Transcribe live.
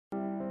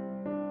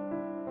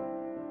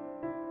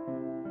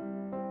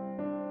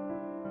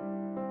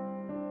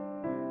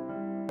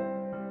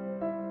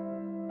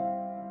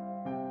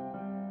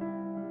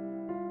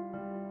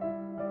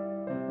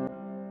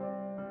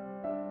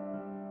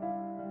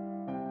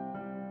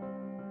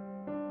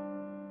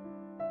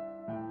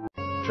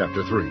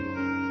Chapter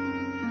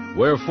 3.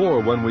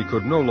 Wherefore, when we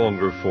could no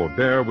longer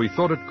forbear, we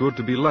thought it good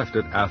to be left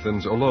at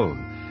Athens alone,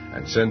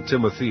 and sent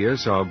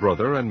Timotheus, our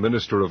brother and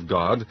minister of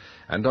God,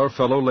 and our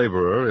fellow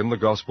laborer in the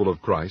gospel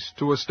of Christ,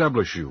 to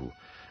establish you,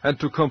 and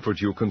to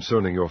comfort you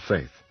concerning your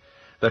faith,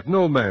 that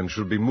no man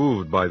should be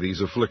moved by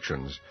these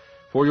afflictions.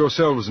 For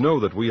yourselves know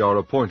that we are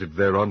appointed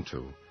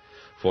thereunto.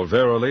 For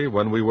verily,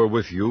 when we were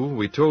with you,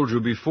 we told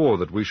you before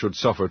that we should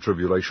suffer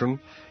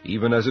tribulation,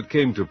 even as it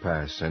came to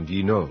pass, and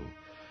ye know.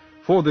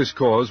 For this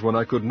cause, when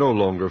I could no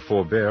longer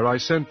forbear, I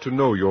sent to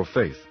know your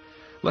faith,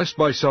 lest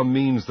by some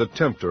means the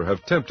tempter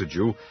have tempted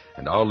you,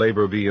 and our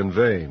labor be in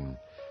vain.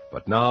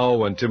 But now,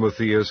 when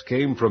Timotheus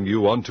came from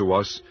you unto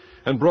us,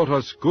 and brought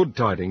us good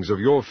tidings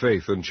of your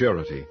faith and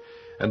charity,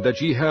 and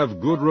that ye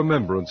have good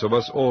remembrance of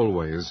us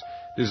always,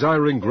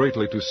 desiring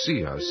greatly to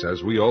see us,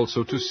 as we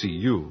also to see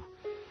you.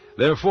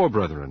 Therefore,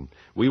 brethren,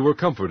 we were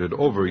comforted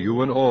over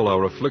you in all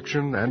our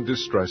affliction and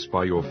distress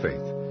by your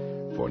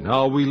faith. For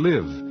now we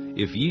live,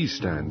 if ye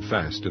stand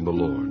fast in the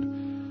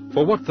Lord.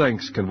 For what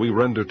thanks can we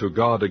render to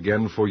God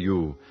again for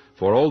you,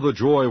 for all the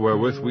joy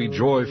wherewith we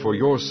joy for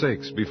your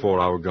sakes before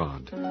our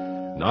God,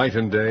 night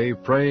and day,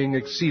 praying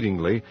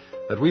exceedingly,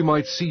 that we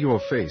might see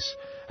your face,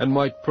 and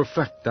might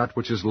perfect that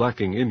which is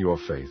lacking in your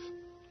faith.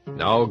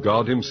 Now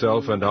God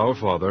himself and our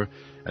Father,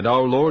 and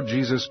our Lord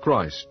Jesus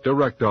Christ,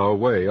 direct our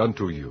way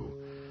unto you.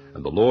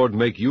 And the Lord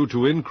make you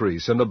to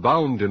increase and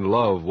abound in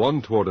love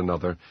one toward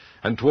another,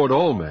 and toward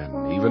all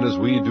men, even as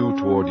we do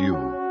toward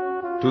you,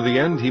 to the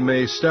end he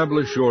may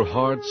establish your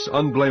hearts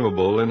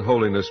unblameable in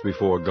holiness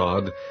before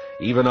God,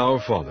 even our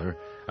Father,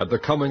 at the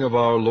coming of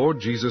our Lord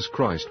Jesus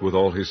Christ with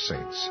all his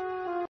saints.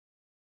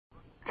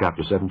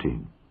 Chapter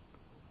 17.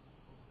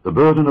 The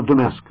burden of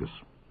Damascus.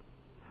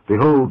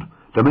 Behold,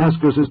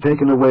 Damascus is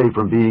taken away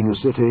from being a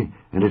city,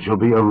 and it shall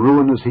be a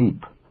ruinous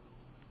heap.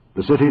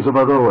 The cities of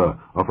Aroer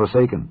are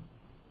forsaken.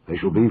 They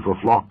shall be for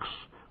flocks,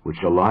 which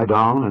shall lie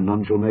down, and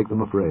none shall make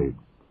them afraid.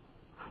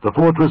 The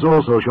fortress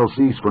also shall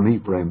cease from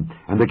Ephraim,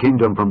 and the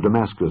kingdom from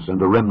Damascus, and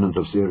the remnant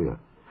of Syria.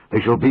 They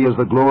shall be as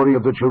the glory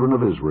of the children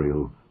of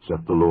Israel,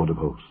 saith the Lord of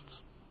hosts.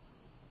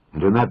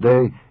 And in that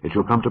day it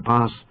shall come to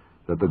pass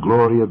that the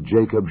glory of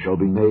Jacob shall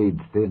be made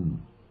thin,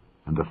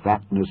 and the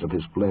fatness of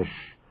his flesh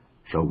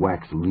shall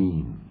wax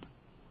lean.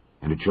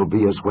 And it shall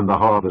be as when the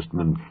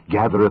harvestman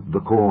gathereth the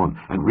corn,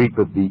 and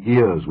reapeth the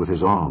ears with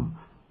his arm.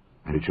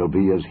 And it shall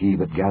be as he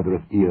that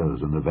gathereth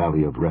ears in the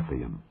valley of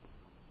Rephaim.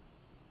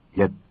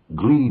 Yet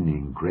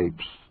gleaning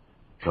grapes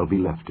shall be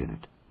left in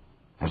it,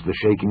 as the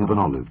shaking of an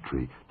olive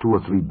tree, 2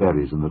 or 3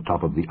 berries in the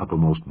top of the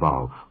uppermost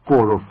bough,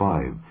 4 or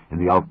 5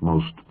 in the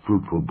outmost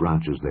fruitful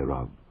branches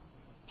thereof,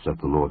 saith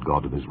the Lord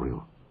God of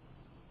Israel.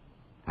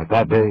 At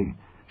that day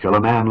shall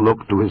a man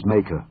look to his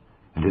Maker,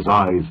 and his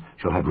eyes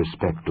shall have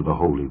respect to the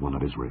Holy One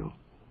of Israel.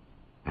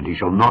 And he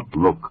shall not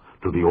look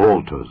to the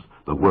altars,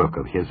 the work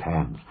of his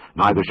hands,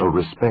 neither shall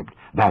respect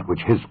that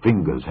which his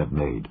fingers have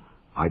made,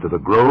 either the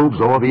groves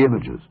or the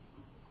images.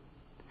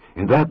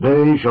 In that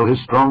day shall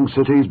his strong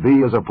cities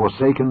be as a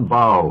forsaken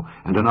bough,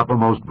 and an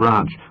uppermost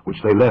branch,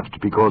 which they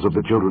left because of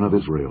the children of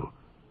Israel.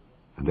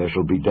 And there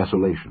shall be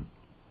desolation.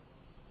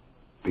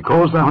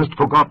 Because thou hast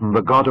forgotten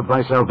the God of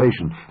thy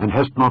salvation, and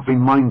hast not been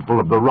mindful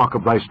of the rock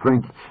of thy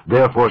strength,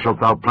 therefore shalt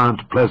thou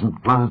plant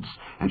pleasant plants,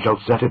 and shalt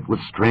set it with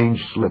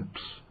strange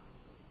slips.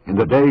 In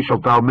the day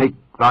shalt thou make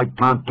thy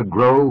plant to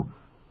grow,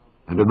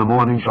 and in the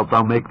morning shalt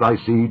thou make thy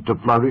seed to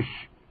flourish.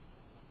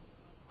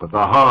 But the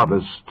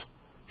harvest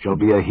shall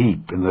be a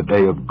heap in the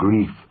day of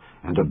grief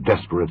and of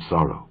desperate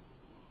sorrow.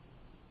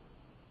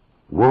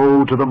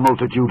 Woe to the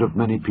multitude of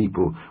many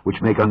people,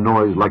 which make a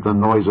noise like the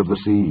noise of the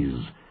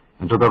seas,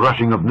 and to the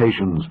rushing of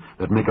nations,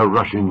 that make a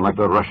rushing like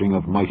the rushing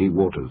of mighty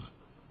waters.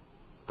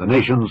 The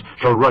nations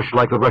shall rush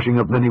like the rushing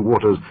of many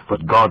waters,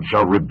 but God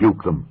shall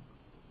rebuke them.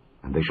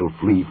 And they shall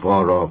flee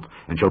far off,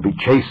 and shall be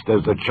chased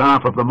as the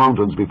chaff of the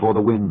mountains before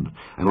the wind,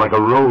 and like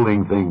a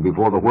rolling thing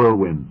before the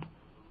whirlwind.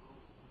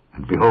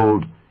 And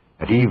behold,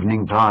 at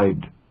evening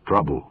tide,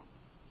 trouble,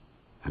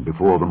 and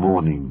before the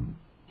morning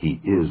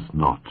he is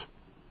not.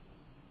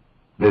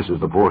 This is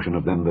the portion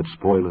of them that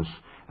spoil us,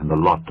 and the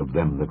lot of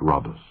them that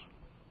rob us.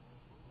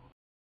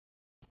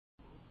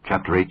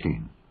 Chapter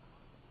 18.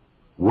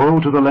 Woe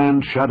to the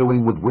land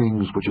shadowing with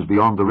wings, which is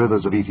beyond the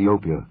rivers of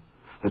Ethiopia,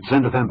 that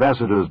sendeth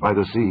ambassadors by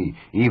the sea,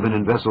 even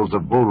in vessels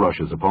of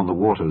bulrushes upon the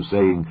waters,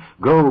 saying,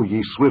 Go,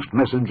 ye swift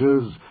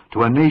messengers,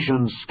 to a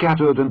nation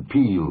scattered and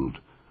peeled,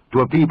 to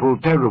a people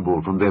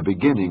terrible from their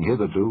beginning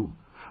hitherto,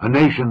 a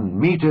nation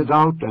meted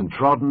out and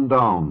trodden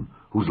down,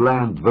 whose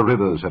land the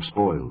rivers have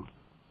spoiled.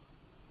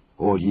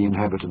 All ye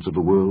inhabitants of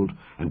the world,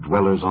 and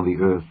dwellers on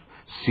the earth,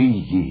 see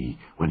ye,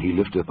 when he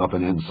lifteth up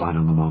an ensign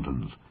on the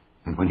mountains,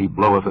 and when he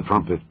bloweth a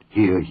trumpet,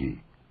 hear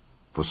ye.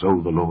 For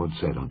so the Lord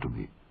said unto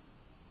me,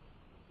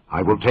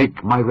 I will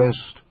take my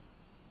rest,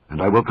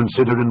 and I will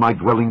consider in my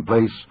dwelling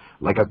place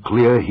like a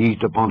clear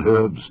heat upon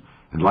herbs,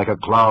 and like a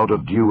cloud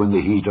of dew in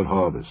the heat of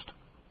harvest.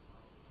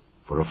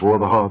 For afore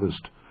the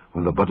harvest,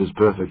 when the bud is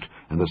perfect,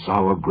 and the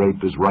sour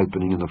grape is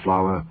ripening in the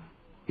flower,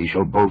 He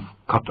shall both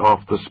cut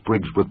off the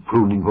sprigs with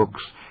pruning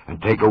hooks,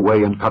 and take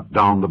away and cut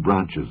down the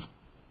branches.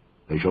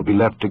 They shall be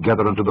left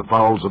together unto the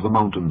fowls of the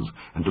mountains,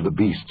 and to the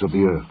beasts of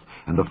the earth,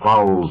 and the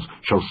fowls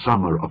shall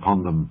summer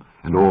upon them,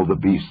 and all the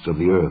beasts of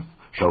the earth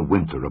shall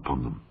winter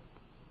upon them.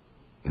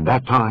 In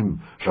that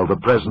time shall the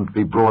present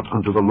be brought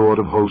unto the Lord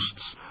of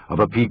hosts, of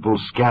a people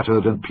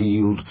scattered and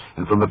peeled,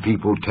 and from a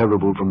people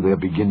terrible from their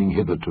beginning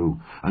hitherto,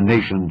 a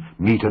nation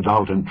meted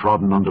out and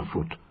trodden under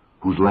foot,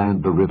 whose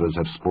land the rivers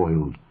have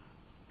spoiled,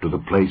 to the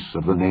place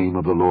of the name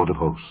of the Lord of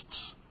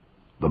hosts,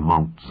 the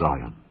Mount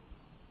Zion.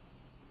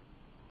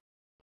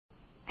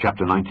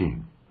 Chapter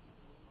 19.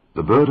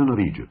 The burden of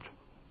Egypt.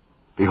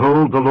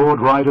 Behold, the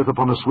Lord rideth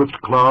upon a swift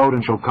cloud,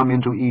 and shall come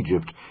into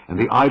Egypt, and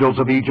the idols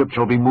of Egypt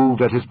shall be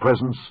moved at his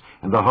presence,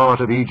 and the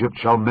heart of Egypt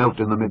shall melt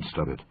in the midst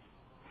of it.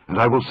 And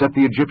I will set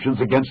the Egyptians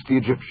against the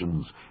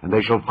Egyptians, and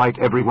they shall fight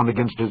every one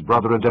against his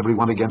brother, and every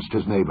one against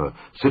his neighbor,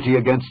 city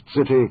against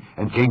city,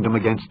 and kingdom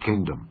against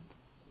kingdom.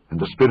 And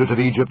the spirit of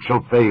Egypt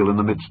shall fail in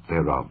the midst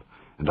thereof,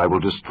 and I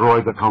will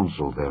destroy the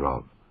counsel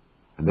thereof.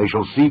 And they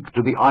shall seek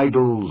to the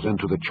idols, and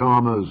to the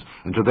charmers,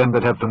 and to them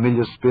that have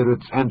familiar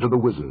spirits, and to the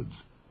wizards.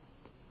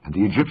 And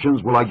the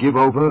Egyptians will I give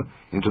over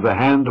into the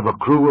hand of a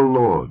cruel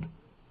lord,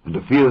 and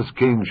a fierce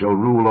king shall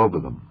rule over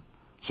them,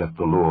 saith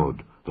the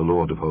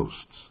Lord of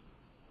hosts.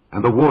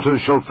 And the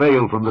waters shall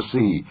fail from the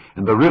sea,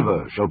 and the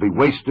river shall be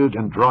wasted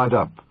and dried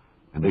up,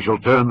 and they shall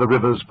turn the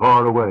rivers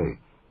far away,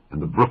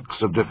 and the brooks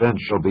of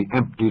defense shall be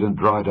emptied and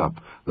dried up,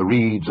 the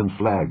reeds and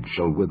flags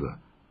shall wither.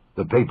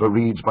 The paper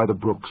reeds by the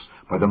brooks,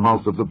 by the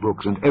mouth of the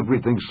brooks, and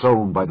everything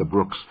sown by the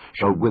brooks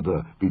shall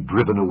wither, be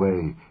driven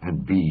away,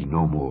 and be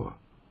no more.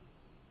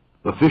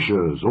 The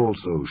fishers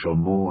also shall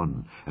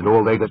mourn, and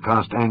all they that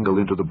cast angle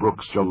into the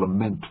brooks shall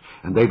lament,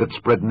 and they that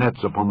spread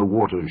nets upon the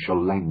waters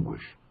shall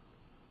languish.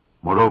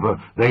 Moreover,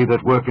 they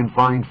that work in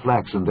fine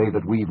flax, and they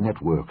that weave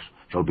networks,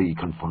 shall be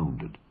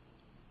confounded.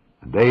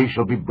 And they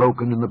shall be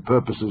broken in the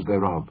purposes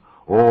thereof,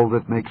 all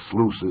that make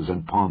sluices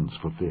and ponds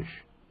for fish.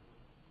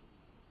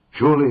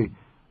 Surely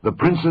the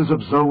princes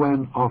of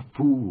Zoan are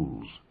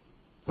fools.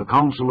 The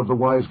counsel of the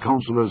wise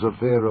counselors of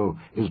Pharaoh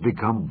is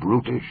become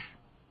brutish.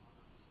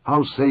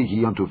 How say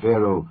ye unto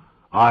Pharaoh,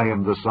 I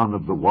am the son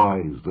of the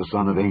wise, the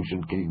son of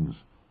ancient kings?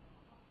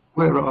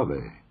 Where are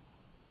they?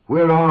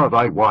 Where are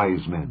thy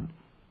wise men?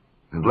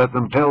 And let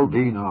them tell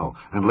thee now,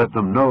 and let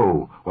them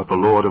know what the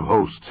Lord of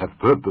hosts hath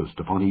purposed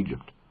upon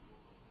Egypt.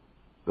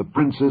 The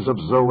princes of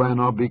Zoan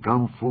are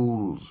become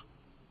fools.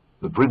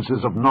 The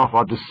princes of Noph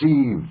are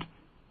deceived.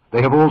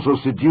 They have also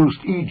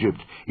seduced Egypt,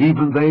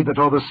 even they that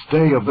are the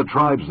stay of the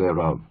tribes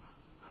thereof.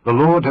 The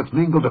Lord hath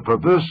mingled a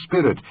perverse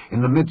spirit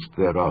in the midst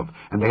thereof,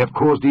 and they have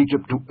caused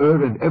Egypt to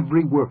err in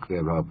every work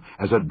thereof,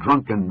 as a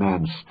drunken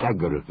man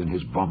staggereth in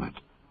his vomit.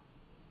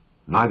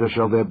 Neither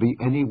shall there be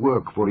any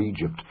work for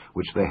Egypt,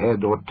 which the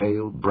head or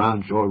tail,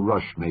 branch or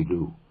rush may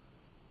do.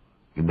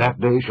 In that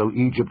day shall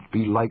Egypt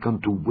be like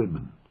unto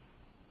women,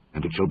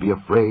 and it shall be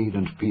afraid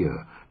and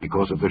fear,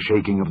 because of the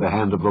shaking of the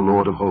hand of the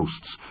Lord of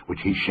hosts, which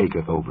he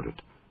shaketh over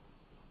it.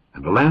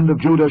 And the land of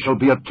Judah shall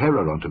be a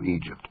terror unto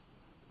Egypt.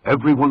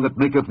 Every one that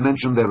maketh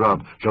mention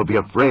thereof shall be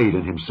afraid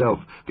in himself,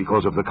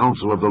 because of the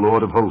counsel of the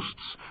Lord of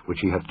hosts, which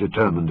he hath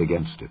determined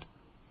against it.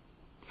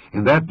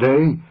 In that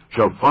day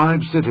shall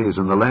 5 cities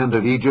in the land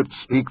of Egypt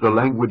speak the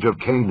language of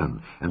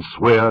Canaan, and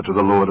swear to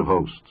the Lord of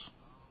hosts.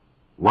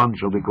 One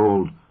shall be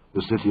called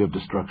the city of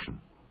destruction.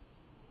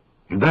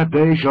 In that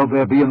day shall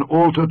there be an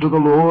altar to the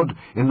Lord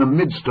in the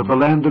midst of the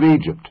land of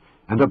Egypt,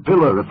 and a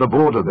pillar at the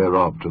border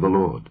thereof to the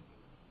Lord.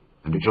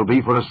 And it shall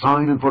be for a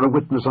sign and for a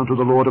witness unto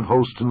the Lord of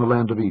hosts in the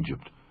land of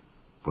Egypt.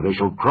 For they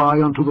shall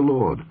cry unto the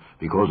Lord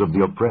because of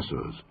the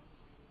oppressors,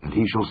 and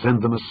he shall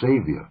send them a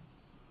Saviour,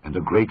 and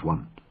a great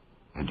one,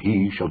 and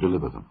he shall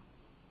deliver them.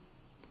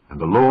 And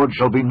the Lord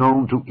shall be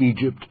known to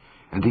Egypt,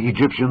 and the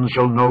Egyptians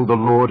shall know the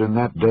Lord in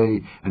that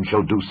day, and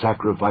shall do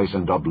sacrifice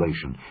and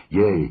oblation.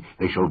 Yea,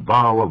 they shall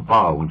vow a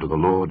vow unto the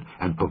Lord,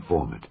 and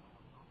perform it.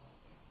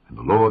 And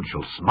the Lord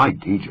shall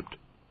smite Egypt.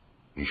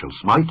 He shall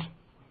smite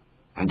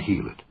and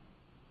heal it.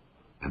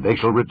 And they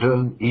shall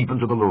return even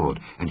to the Lord,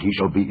 and he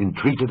shall be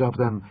entreated of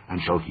them, and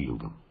shall heal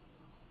them.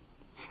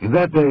 In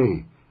that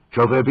day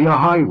shall there be a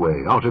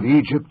highway out of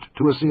Egypt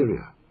to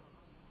Assyria.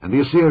 And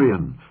the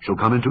Assyrian shall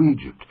come into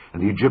Egypt,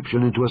 and the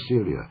Egyptian into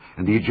Assyria,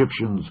 and the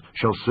Egyptians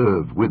shall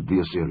serve with the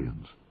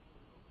Assyrians.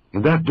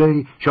 In that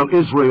day shall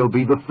Israel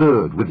be the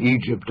third with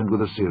Egypt and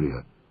with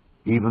Assyria,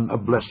 even a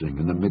blessing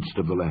in the midst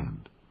of the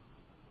land,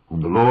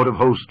 whom the Lord of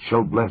hosts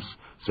shall bless,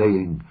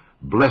 saying,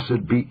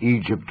 Blessed be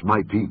Egypt,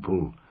 my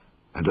people,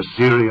 and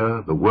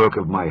Assyria, the work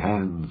of my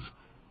hands,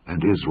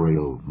 and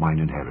Israel, mine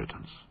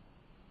inheritance.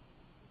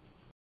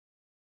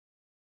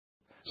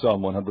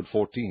 Psalm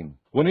 114.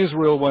 When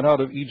Israel went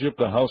out of Egypt,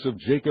 the house of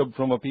Jacob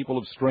from a people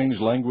of strange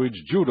language,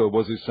 Judah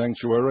was his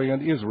sanctuary,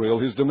 and Israel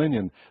his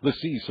dominion. The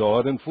sea saw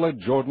it, and fled.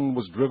 Jordan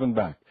was driven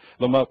back.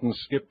 The mountains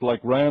skipped like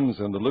rams,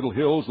 and the little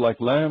hills like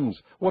lambs.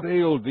 What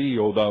ailed thee,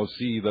 O thou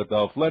sea, that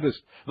thou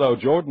fleddest, thou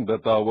Jordan,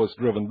 that thou wast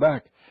driven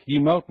back? Ye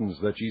mountains,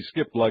 that ye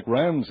skipped like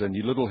rams, and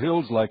ye little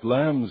hills like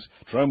lambs,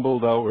 tremble,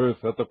 thou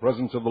earth, at the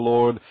presence of the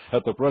Lord,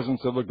 at the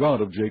presence of the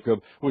God of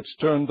Jacob, which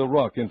turned the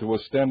rock into a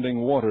standing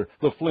water,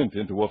 the flint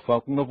into a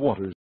fountain of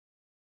waters.